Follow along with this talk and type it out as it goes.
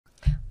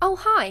Oh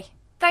hi,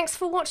 thanks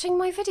for watching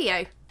my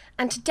video.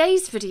 And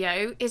today's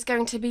video is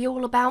going to be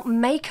all about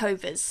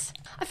makeovers.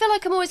 I feel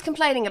like I'm always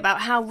complaining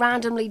about how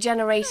randomly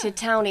generated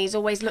townies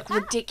always look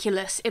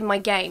ridiculous in my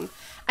game.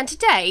 And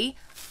today,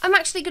 I'm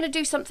actually going to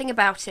do something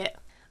about it.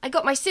 I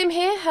got my sim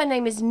here, her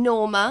name is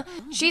Norma.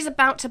 She's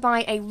about to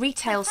buy a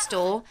retail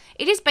store.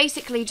 It is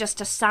basically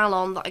just a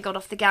salon that I got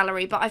off the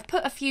gallery, but I've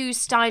put a few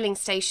styling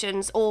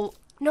stations, or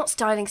not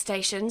styling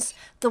stations,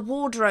 the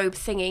wardrobe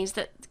thingies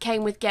that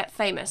came with Get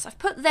Famous. I've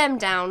put them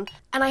down,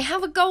 and I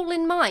have a goal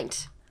in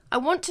mind. I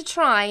want to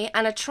try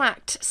and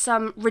attract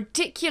some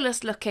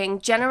ridiculous looking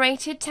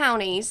generated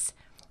townies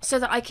so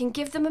that I can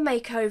give them a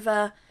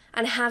makeover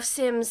and have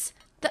sims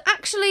that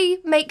actually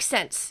make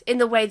sense in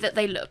the way that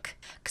they look.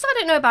 Because I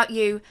don't know about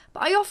you,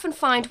 but I often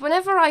find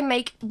whenever I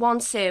make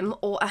one sim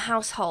or a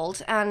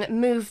household and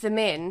move them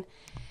in,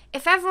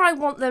 if ever I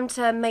want them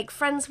to make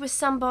friends with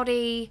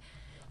somebody,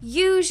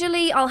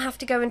 usually I'll have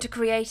to go into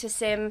create a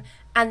sim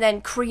and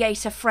then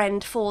create a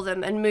friend for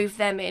them and move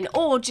them in,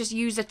 or just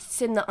use a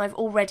sim that I've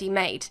already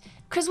made.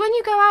 Because when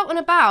you go out and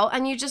about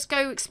and you just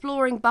go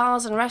exploring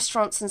bars and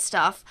restaurants and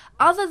stuff,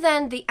 other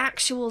than the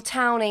actual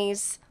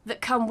townies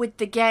that come with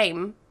the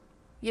game,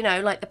 you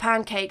know, like the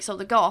pancakes or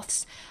the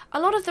goths, a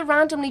lot of the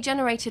randomly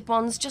generated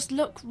ones just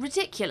look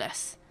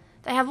ridiculous.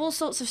 They have all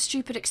sorts of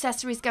stupid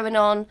accessories going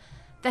on.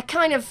 They're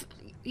kind of,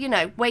 you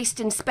know,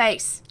 wasting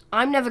space.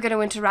 I'm never going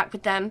to interact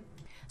with them.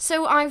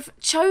 So I've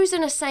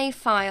chosen a save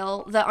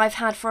file that I've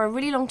had for a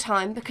really long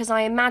time because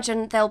I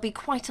imagine there'll be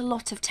quite a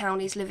lot of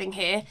townies living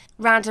here.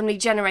 Randomly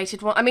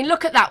generated one. I mean,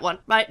 look at that one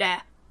right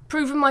there.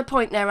 Proving my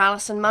point there,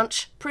 Alison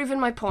Munch. Proving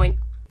my point.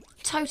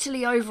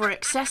 Totally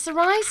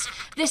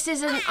over-accessorized. This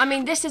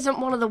isn't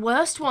one of the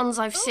worst ones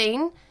I've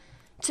seen,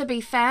 to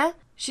be fair.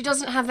 She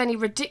doesn't have any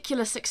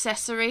ridiculous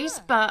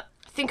accessories, but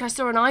I think I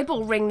saw an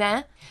eyeball ring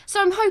there.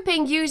 So I'm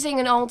hoping using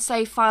an old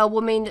save file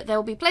will mean that there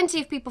will be plenty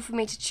of people for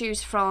me to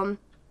choose from,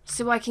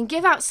 so I can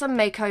give out some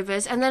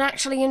makeovers and then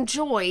actually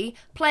enjoy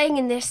playing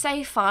in this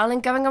save file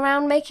and going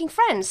around making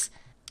friends.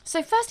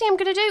 So first thing I'm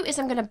going to do is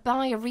I'm going to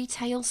buy a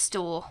retail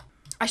store.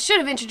 I should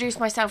have introduced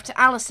myself to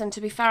Alison,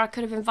 to be fair. I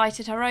could have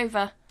invited her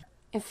over.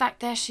 In fact,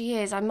 there she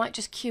is. I might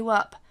just queue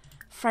up.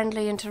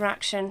 Friendly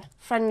interaction.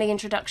 Friendly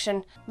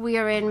introduction. We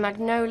are in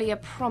Magnolia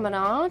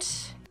Promenade.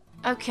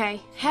 Okay,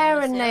 hair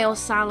and nail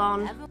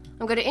salon.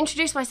 I'm going to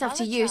introduce myself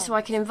to you so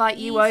I can invite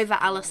you over,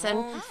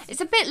 Alison.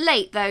 It's a bit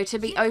late, though, to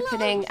be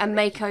opening a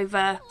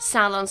makeover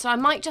salon, so I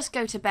might just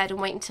go to bed and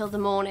wait until the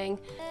morning.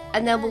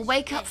 And then we'll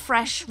wake up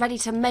fresh, ready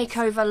to make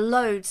over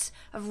loads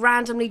of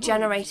randomly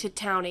generated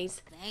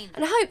townies.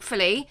 And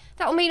hopefully,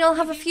 that will mean I'll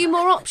have a few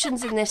more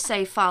options in this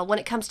save file when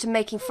it comes to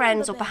making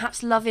friends or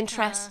perhaps love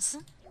interests.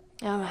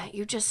 Alright,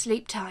 you just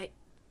sleep tight.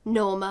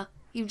 Norma,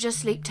 you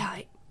just sleep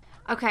tight.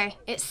 Okay,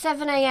 it's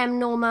 7 AM,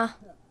 Norma.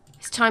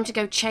 It's time to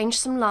go change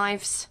some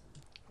lives.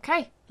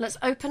 Okay, let's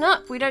open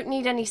up. We don't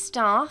need any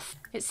staff.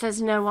 It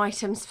says no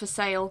items for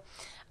sale.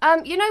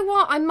 You know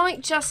what? I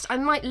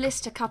might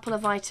list a couple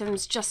of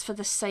items just for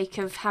the sake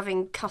of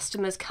having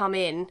customers come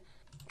in.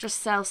 Just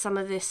sell some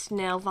of this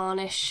nail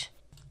varnish.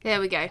 There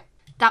we go.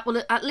 That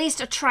will at least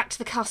attract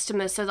the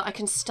customers so that I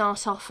can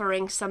start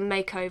offering some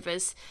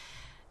makeovers.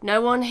 No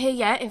one here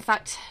yet, in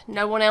fact,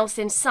 no one else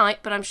in sight,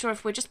 but I'm sure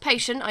if we're just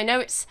patient, I know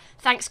it's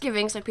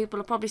Thanksgiving, so people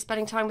are probably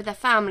spending time with their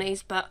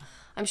families, but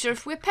I'm sure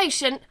if we're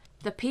patient,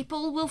 the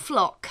people will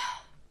flock.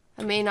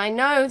 I mean, I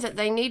know that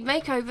they need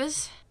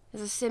makeovers.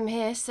 There's a sim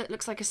here, so it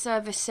looks like a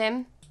service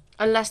sim.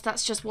 Unless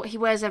that's just what he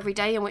wears every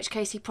day, in which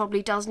case he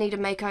probably does need a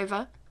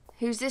makeover.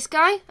 Who's this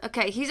guy?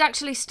 Okay, he's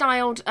actually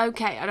styled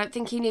okay. I don't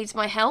think he needs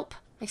my help.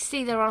 I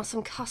see there are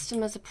some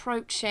customers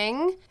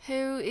approaching.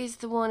 Who is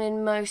the one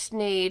in most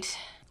need?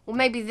 Or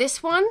maybe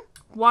this one?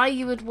 Why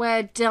you would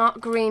wear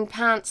dark green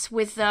pants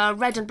with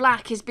red and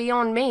black is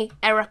beyond me,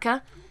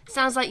 Erica.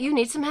 Sounds like you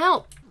need some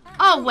help.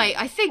 Oh wait,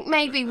 I think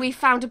maybe we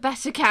found a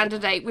better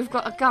candidate. We've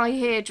got a guy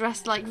here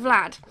dressed like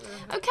Vlad.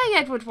 Okay,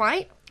 Edward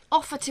White.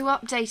 Offer to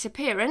update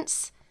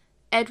appearance.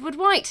 Edward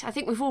White. I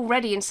think we've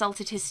already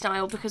insulted his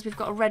style because we've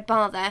got a red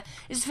bar there.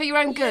 It's for your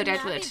own good,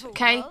 Edward,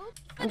 okay?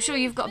 I'm sure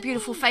you've got a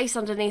beautiful face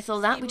underneath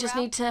all that. We just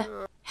need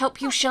to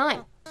help you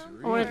shine.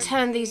 I want to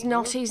turn these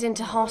notties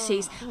into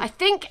hotties. I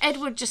think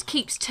Edward just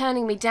keeps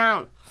turning me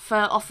down for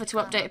offer to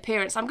update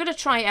appearance. I'm going to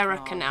try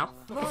Erica now.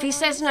 If he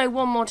says no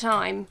one more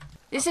time.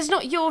 This is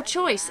not your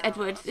choice,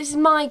 Edward. This is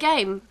my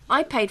game.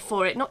 I paid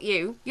for it, not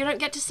you. You don't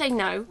get to say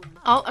no.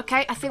 Oh,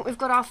 okay. I think we've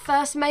got our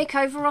first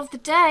makeover of the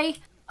day.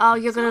 Oh,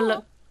 you're going to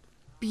look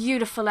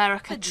beautiful,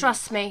 Erica.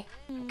 Trust me.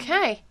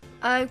 Okay.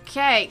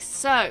 Okay,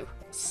 so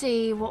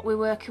see what we're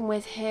working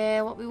with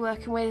here. What we're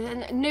working with.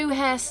 A new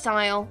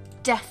hairstyle.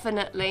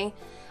 Definitely.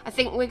 I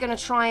think we're going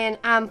to try and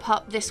amp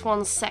up this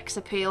one's sex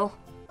appeal.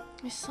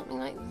 Something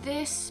like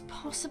this,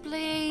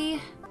 possibly.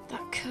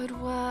 That could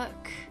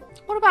work.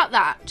 What about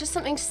that? Just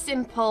something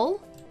simple.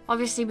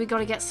 Obviously, we've got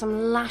to get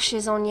some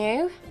lashes on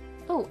you.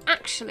 Oh,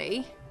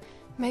 actually,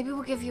 maybe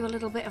we'll give you a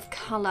little bit of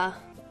colour.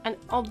 And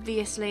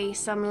obviously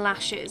some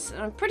lashes.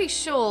 And I'm pretty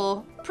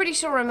sure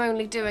I'm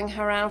only doing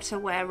her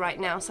outerwear right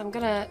now. So I'm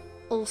going to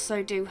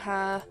also do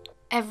her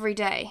every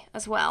day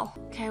as well.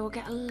 Okay, we'll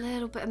get a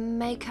little bit of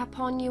makeup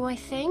on you, I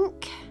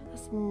think.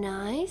 That's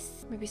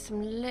nice. Maybe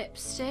some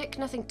lipstick.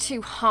 Nothing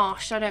too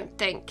harsh, I don't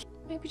think.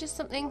 Maybe just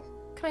something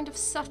kind of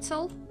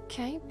subtle.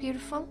 Okay,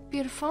 beautiful,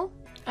 beautiful.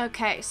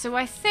 Okay, so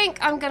I think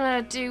I'm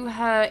gonna do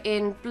her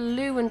in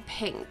blue and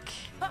pink.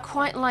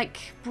 Quite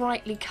like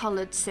brightly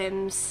coloured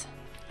Sims.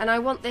 And I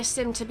want this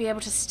Sim to be able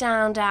to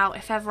stand out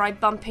if ever I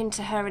bump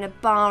into her in a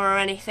bar or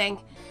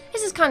anything.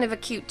 This is kind of a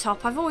cute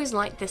top. I've always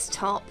liked this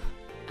top.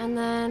 And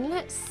then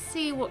let's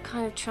see what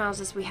kind of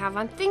trousers we have.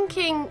 I'm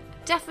thinking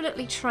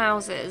definitely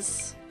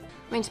trousers.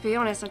 I mean, to be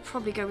honest, I'd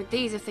probably go with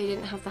these if they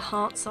didn't have the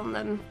hearts on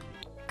them.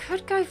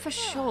 Could go for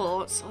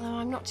shorts, although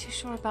I'm not too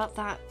sure about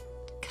that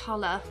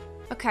colour.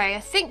 Okay, I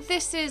think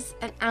this is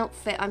an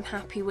outfit I'm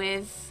happy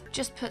with.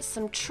 Just put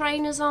some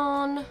trainers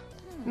on.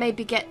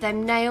 Maybe get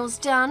them nails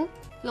done.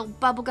 Little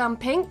bubblegum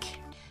pink.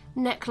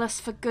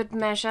 Necklace for good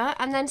measure.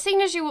 And then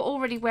seeing as you were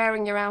already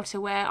wearing your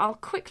outerwear, I'll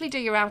quickly do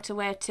your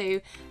outerwear too.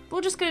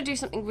 We're just going to do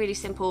something really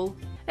simple.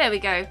 There we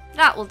go.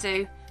 That will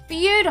do.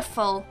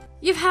 Beautiful.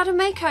 You've had a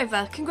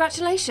makeover.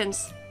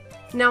 Congratulations.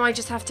 Now I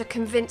just have to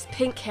convince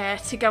pink hair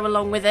to go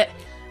along with it.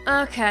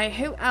 Okay,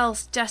 who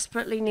else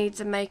desperately needs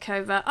a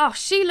makeover? Oh,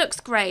 she looks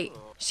great.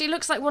 She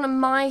looks like one of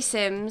my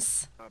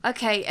Sims.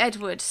 Okay,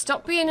 Edward,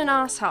 stop being an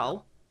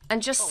asshole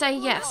and just say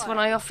yes when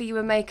I offer you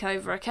a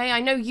makeover, okay? I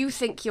know you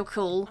think you're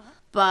cool,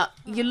 but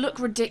you look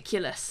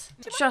ridiculous.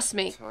 Trust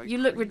me, you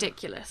look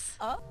ridiculous.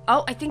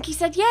 Oh, I think he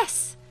said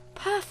yes.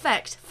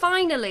 Perfect,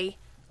 finally.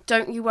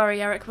 Don't you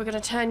worry, Eric, we're going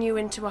to turn you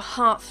into a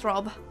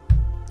heartthrob.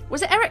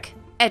 Was it Eric?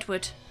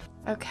 Edward.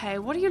 Okay,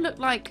 what do you look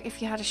like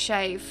if you had a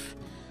shave?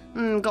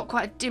 Got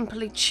quite a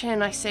dimply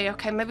chin, I see.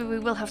 Okay, maybe we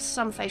will have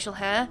some facial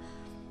hair.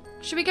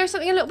 Should we go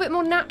something a little bit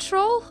more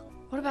natural?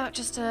 What about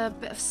just a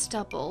bit of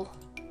stubble?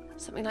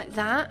 Something like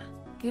that?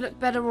 You look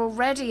better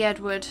already,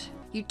 Edward.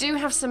 You do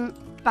have some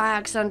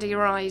bags under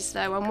your eyes,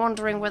 though. I'm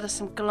wondering whether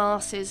some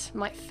glasses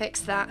might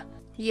fix that.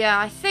 Yeah,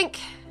 I think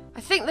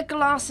the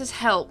glasses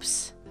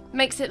helps.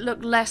 Makes it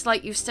look less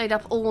like you've stayed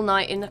up all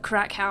night in the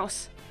crack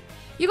house.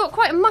 You got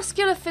quite a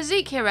muscular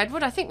physique here,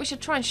 Edward. I think we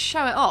should try and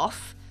show it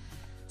off.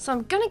 So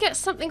I'm going to get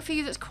something for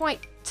you that's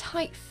quite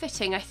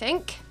tight-fitting, I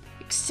think.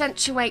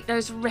 Accentuate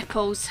those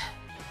ripples.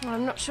 Well,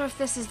 I'm not sure if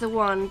this is the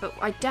one, but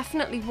I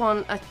definitely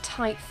want a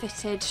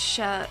tight-fitted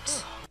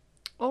shirt.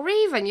 Or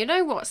even, you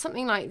know what,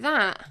 something like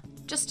that.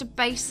 Just a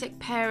basic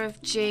pair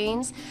of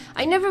jeans.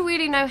 I never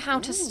really know how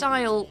to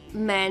style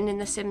men in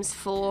The Sims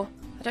 4.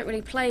 I don't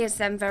really play as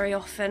them very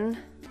often.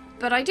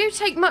 But I do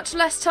take much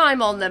less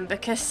time on them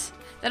because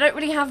they don't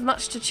really have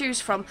much to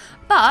choose from.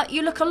 But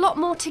you look a lot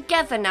more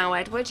together now,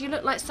 Edward. You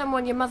look like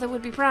someone your mother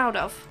would be proud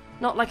of.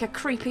 Not like a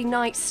creepy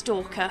night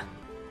stalker.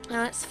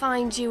 Now let's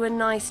find you a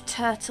nice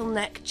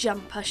turtleneck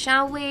jumper,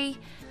 shall we?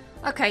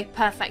 Okay,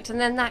 perfect. And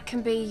then that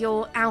can be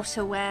your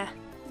outerwear.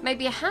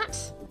 Maybe a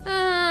hat?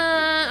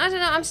 I don't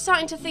know. I'm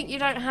starting to think you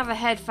don't have a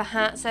head for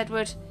hats,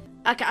 Edward.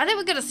 Okay, I think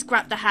we're going to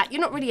scrap the hat.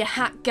 You're not really a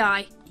hat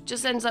guy.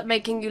 Just ends up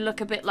making you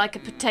look a bit like a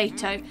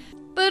potato.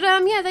 But,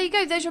 yeah, there you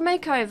go. There's your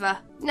makeover.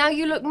 Now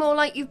you look more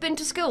like you've been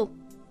to school.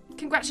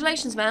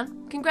 Congratulations,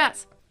 man.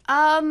 Congrats.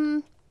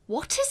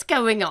 What is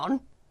going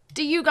on?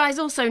 Do you guys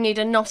also need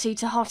a nottie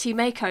to hottie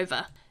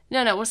makeover?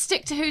 No, we'll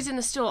stick to who's in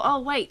the store. Oh,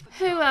 wait.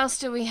 Who else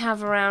do we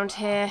have around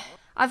here?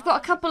 I've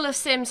got a couple of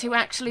Sims who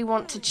actually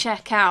want to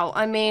check out.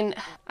 I mean,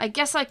 I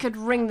guess I could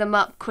ring them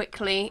up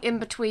quickly in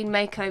between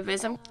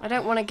makeovers. I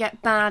don't want to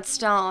get bad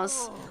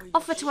stars.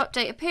 Offer to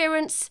update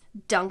appearance,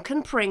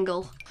 Duncan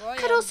Pringle.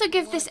 Could also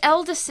give this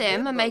elder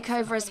Sim a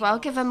makeover as well.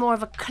 Give her more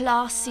of a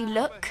classy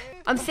look.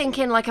 I'm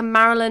thinking like a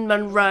Marilyn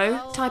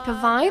Monroe type of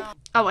vibe.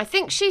 Oh, I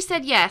think she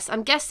said yes.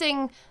 I'm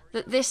guessing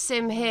that this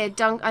Sim here,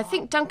 I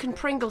think Duncan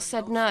Pringle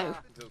said no.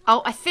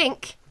 Oh, I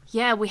think,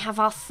 yeah, we have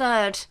our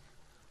third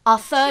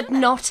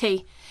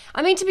naughty.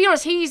 I mean, to be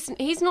honest,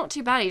 he's not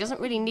too bad. He doesn't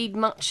really need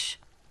much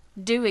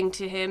doing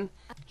to him.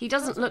 He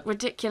doesn't look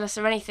ridiculous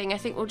or anything. I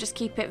think we'll just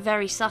keep it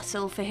very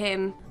subtle for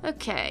him.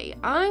 Okay,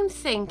 I'm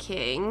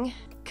thinking,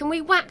 can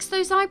we wax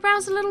those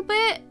eyebrows a little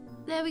bit?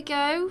 There we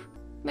go.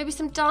 Maybe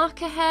some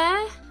darker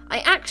hair. I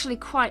actually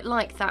quite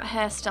like that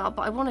hairstyle,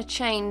 but I want to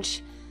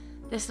change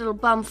this little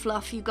bum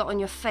fluff you got on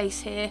your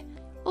face here.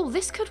 Oh,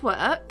 this could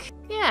work.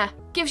 Yeah,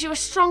 gives you a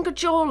stronger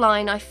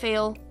jawline, I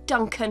feel.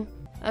 Duncan.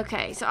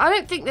 Okay, so I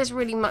don't think there's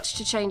really much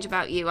to change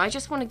about you. I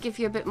just want to give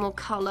you a bit more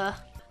colour.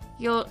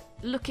 You're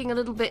looking a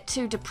little bit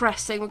too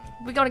depressing.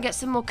 We got to get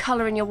some more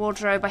colour in your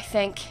wardrobe, I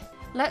think.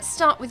 Let's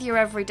start with your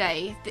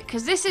everyday,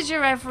 because this is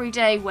your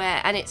everyday wear,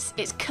 and it's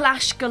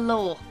clash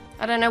galore.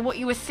 I don't know what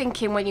you were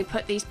thinking when you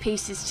put these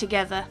pieces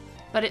together,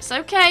 but it's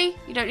okay.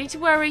 You don't need to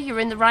worry.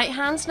 You're in the right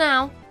hands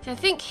now. So I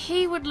think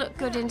he would look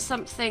good in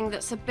something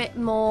that's a bit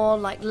more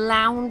like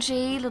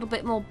loungy, a little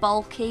bit more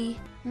bulky.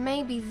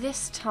 Maybe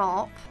this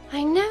top.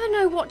 I never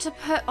know what to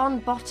put on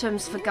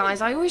bottoms for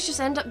guys. I always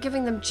just end up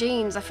giving them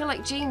jeans. I feel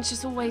like jeans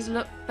just always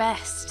look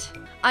best.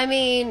 I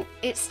mean,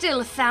 it's still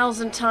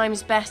 1,000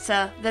 times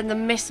better than the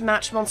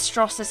mismatched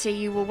monstrosity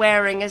you were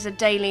wearing as a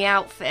daily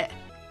outfit.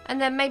 And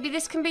then maybe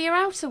this can be your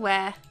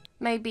outerwear.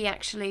 Maybe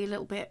actually a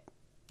little bit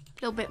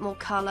A little bit more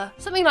colour.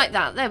 Something like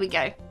that. There we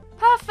go.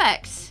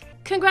 Perfect.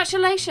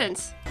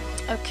 Congratulations.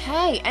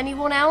 Okay,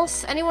 anyone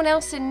else? Anyone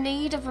else in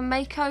need of a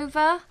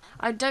makeover?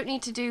 I don't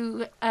need to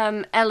do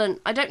I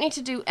don't need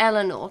to do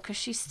Eleanor because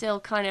she's still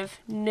kind of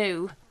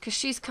new. Because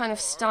she's kind of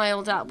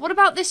styled up. What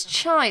about this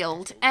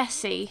child,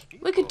 Essie?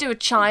 We could do a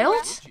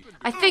child.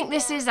 I think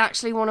this is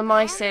actually one of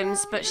my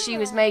Sims, but she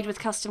was made with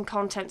custom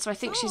content, so I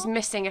think she's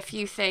missing a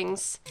few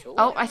things.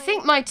 Oh, I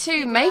think my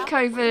two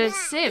makeover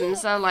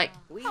Sims are like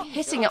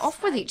hitting it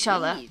off with each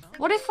other.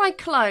 What if I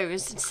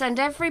close and send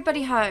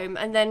everybody home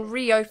and then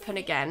reopen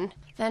again?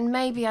 Then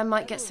maybe I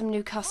might get some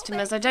new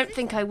customers. I don't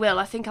think I will.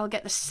 I think I'll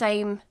get the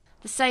same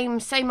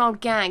old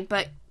gang,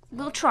 but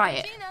we'll try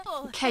it.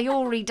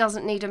 Kaori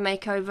doesn't need a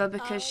makeover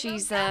because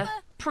she's a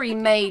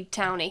pre-made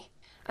townie.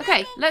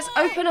 Okay, let's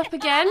open up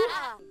again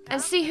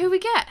and see who we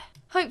get.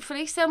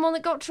 Hopefully someone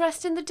that got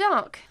dressed in the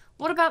dark.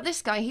 What about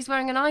this guy? He's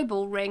wearing an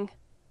eyeball ring.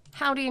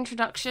 Howdy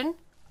introduction.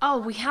 Oh,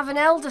 we have an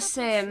elder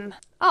sim.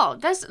 Oh,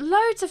 there's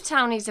loads of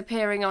townies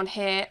appearing on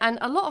here, and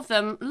a lot of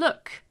them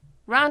look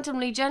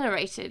randomly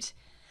generated.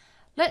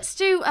 Let's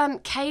do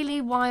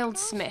Kaylee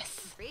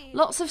Wildsmith.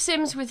 Lots of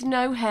Sims with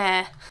no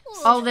hair.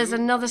 Oh, there's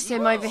another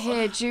Sim over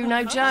here,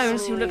 Juno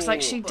Jones, who looks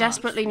like she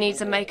desperately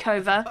needs a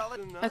makeover.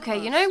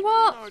 Okay, you know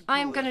what? I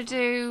am going to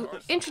do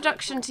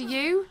introduction to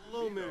you.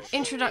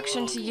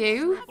 Introduction to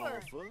you.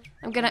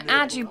 I'm going to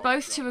add you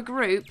both to a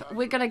group.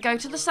 We're going to go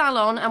to the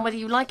salon, and whether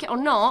you like it or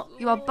not,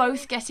 you are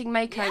both getting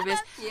makeovers.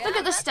 Look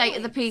at the state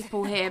of the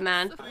people here,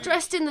 man.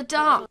 Dressed in the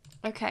dark.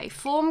 Okay,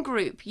 form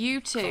group, you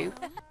two.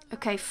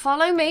 Okay,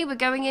 follow me. We're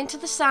going into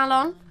the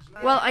salon.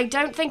 Well, I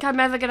don't think I'm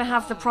ever going to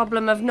have the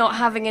problem of not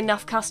having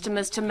enough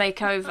customers to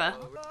make over.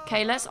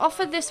 Okay, let's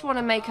offer this one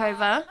a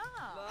makeover.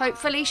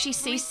 Hopefully she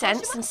sees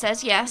sense and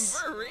says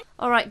yes.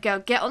 Alright, girl,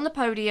 get on the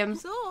podium.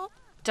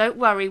 Don't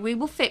worry, we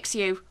will fix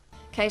you.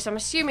 Okay, so I'm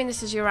assuming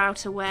this is your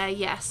outerwear,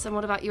 yes. And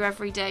what about your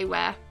everyday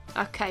wear?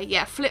 Okay,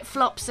 yeah,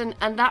 flip-flops and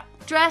that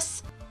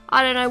dress.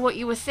 I don't know what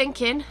you were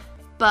thinking,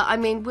 but I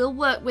mean, we'll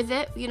work with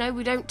it. You know,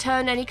 we don't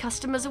turn any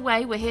customers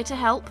away. We're here to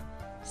help.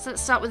 So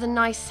let's start with a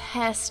nice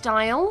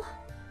hairstyle.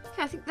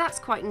 Okay, I think that's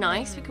quite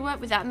nice. We could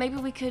work with that. Maybe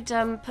we could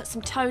put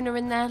some toner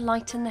in there,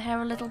 lighten the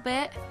hair a little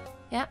bit.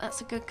 Yeah,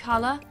 that's a good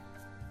colour.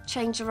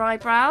 Change your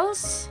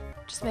eyebrows.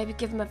 Just maybe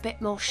give them a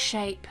bit more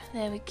shape.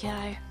 There we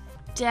go.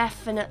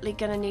 Definitely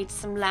going to need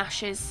some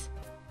lashes.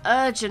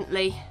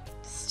 Urgently.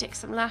 Stick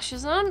some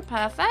lashes on.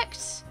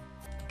 Perfect.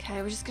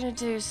 Okay, we're just going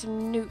to do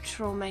some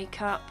neutral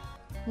makeup.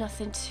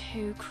 Nothing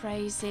too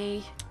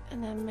crazy.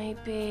 And then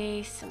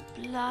maybe some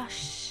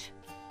blush.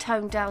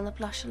 Tone down the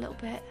blush a little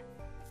bit.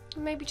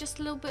 Maybe just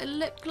a little bit of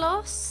lip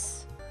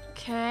gloss.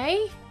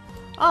 Okay.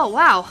 Oh,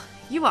 wow.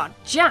 You are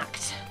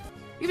jacked.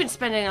 You've been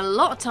spending a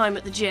lot of time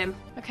at the gym.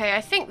 Okay,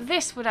 I think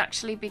this would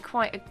actually be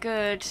quite a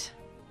good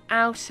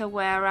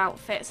outerwear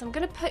outfit. So I'm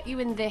going to put you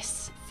in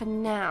this for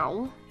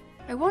now.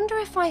 I wonder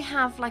if I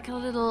have like a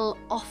little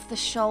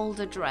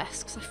off-the-shoulder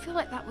dress, because I feel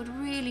like that would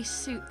really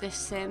suit this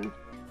sim.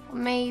 Or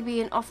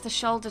maybe an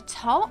off-the-shoulder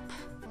top?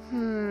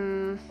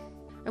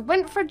 I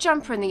went for a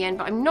jumper in the end,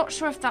 but I'm not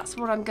sure if that's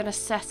what I'm going to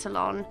settle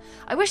on.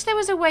 I wish there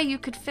was a way you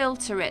could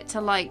filter it to,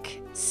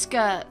 like,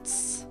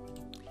 skirts.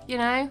 You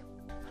know?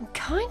 I'm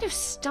kind of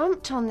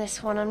stumped on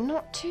this one. I'm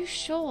not too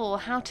sure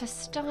how to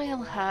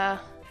style her.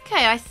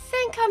 Okay, I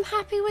think I'm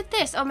happy with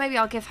this. Oh, maybe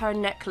I'll give her a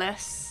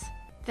necklace.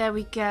 There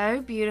we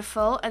go.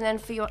 Beautiful. And then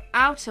for your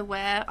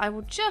outerwear, I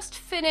will just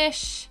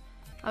finish.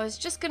 I was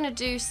just going to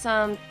do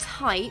some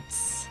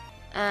tights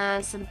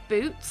and some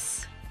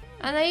boots.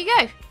 And there you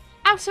go.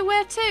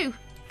 Outerwear too.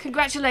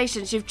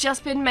 Congratulations, you've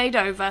just been made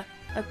over.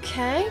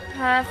 Okay,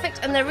 perfect.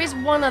 And there is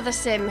one other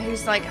sim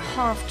who's like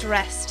half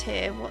dressed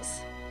here. What's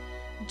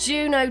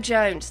Juno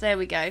Jones? There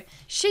we go.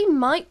 She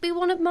might be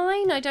one of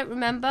mine, I don't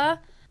remember.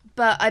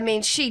 But I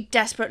mean, she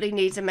desperately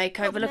needs a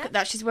makeover. Look at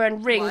that, she's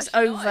wearing rings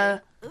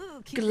over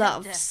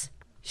gloves.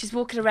 She's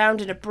walking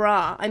around in a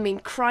bra. I mean,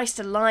 Christ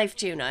alive,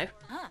 Juno.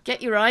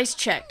 Get your eyes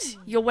checked.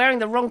 You're wearing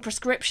the wrong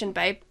prescription,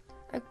 babe.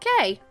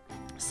 Okay,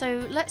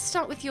 so let's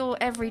start with your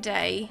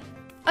everyday.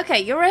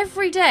 Okay, your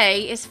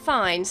everyday is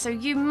fine, so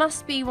you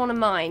must be one of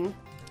mine.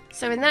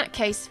 So in that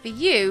case, for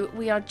you,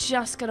 we are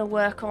just going to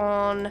work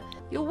on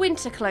your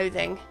winter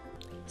clothing.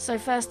 So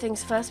first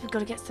things first, we've got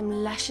to get some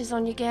lashes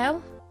on you,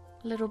 girl.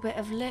 A little bit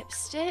of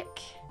lipstick.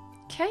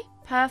 Okay,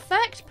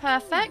 perfect,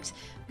 perfect.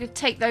 We're going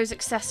to take those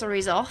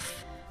accessories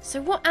off.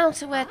 So what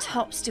outerwear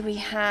tops do we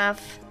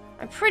have?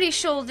 I'm pretty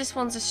sure this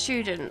one's a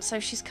student, so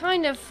she's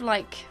kind of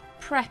like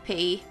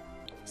preppy.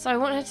 So I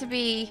want her to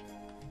be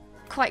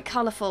quite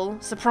colourful,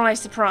 surprise,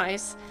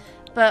 surprise,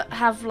 but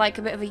have like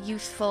a bit of a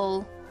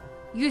youthful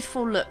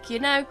look, you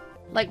know?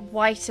 Like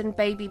white and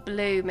baby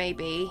blue,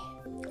 maybe.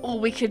 Or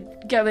we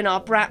could go in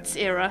our Bratz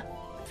era.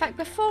 In fact,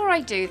 before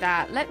I do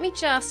that,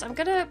 I'm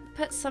gonna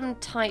put some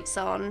tights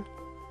on.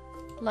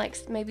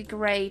 Like maybe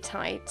grey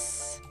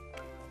tights.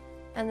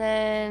 And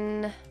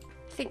then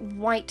I think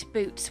white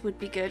boots would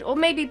be good. Or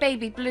maybe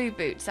baby blue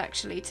boots,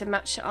 actually, to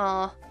match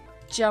our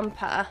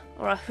jumper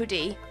or our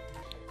hoodie.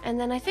 And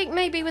then I think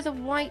maybe with a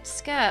white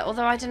skirt,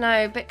 although I don't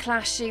know, a bit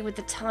clashy with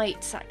the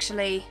tights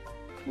actually.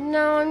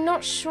 No, I'm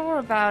not sure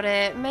about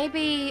it.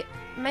 Maybe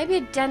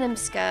a denim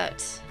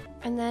skirt.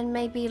 And then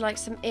maybe like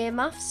some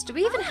earmuffs. Do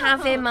we even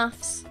have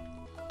earmuffs?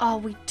 Oh,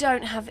 we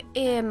don't have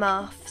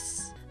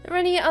earmuffs. Are there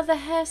any other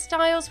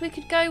hairstyles we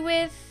could go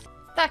with?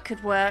 That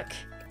could work.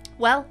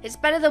 Well, it's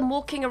better than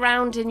walking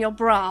around in your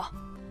bra.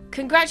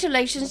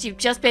 Congratulations, you've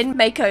just been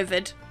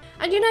makeovered.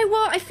 And you know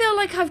what? I feel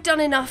like I've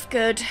done enough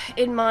good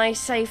in my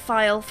save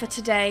file for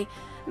today.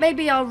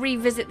 Maybe I'll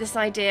revisit this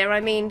idea. I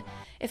mean,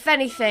 if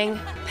anything,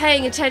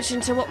 paying attention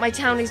to what my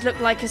townies look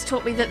like has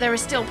taught me that there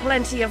is still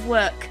plenty of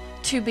work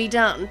to be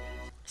done.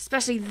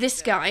 Especially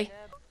this guy.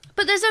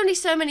 But there's only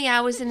so many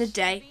hours in a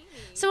day.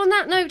 So on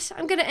that note,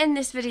 I'm going to end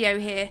this video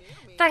here.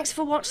 Thanks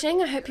for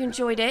watching. I hope you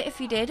enjoyed it. If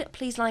you did,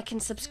 please like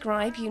and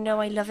subscribe. You know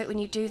I love it when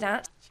you do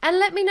that. And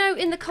let me know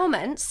in the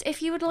comments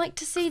if you would like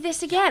to see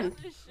this again.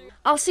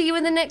 I'll see you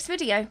in the next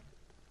video.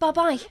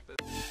 Bye-bye.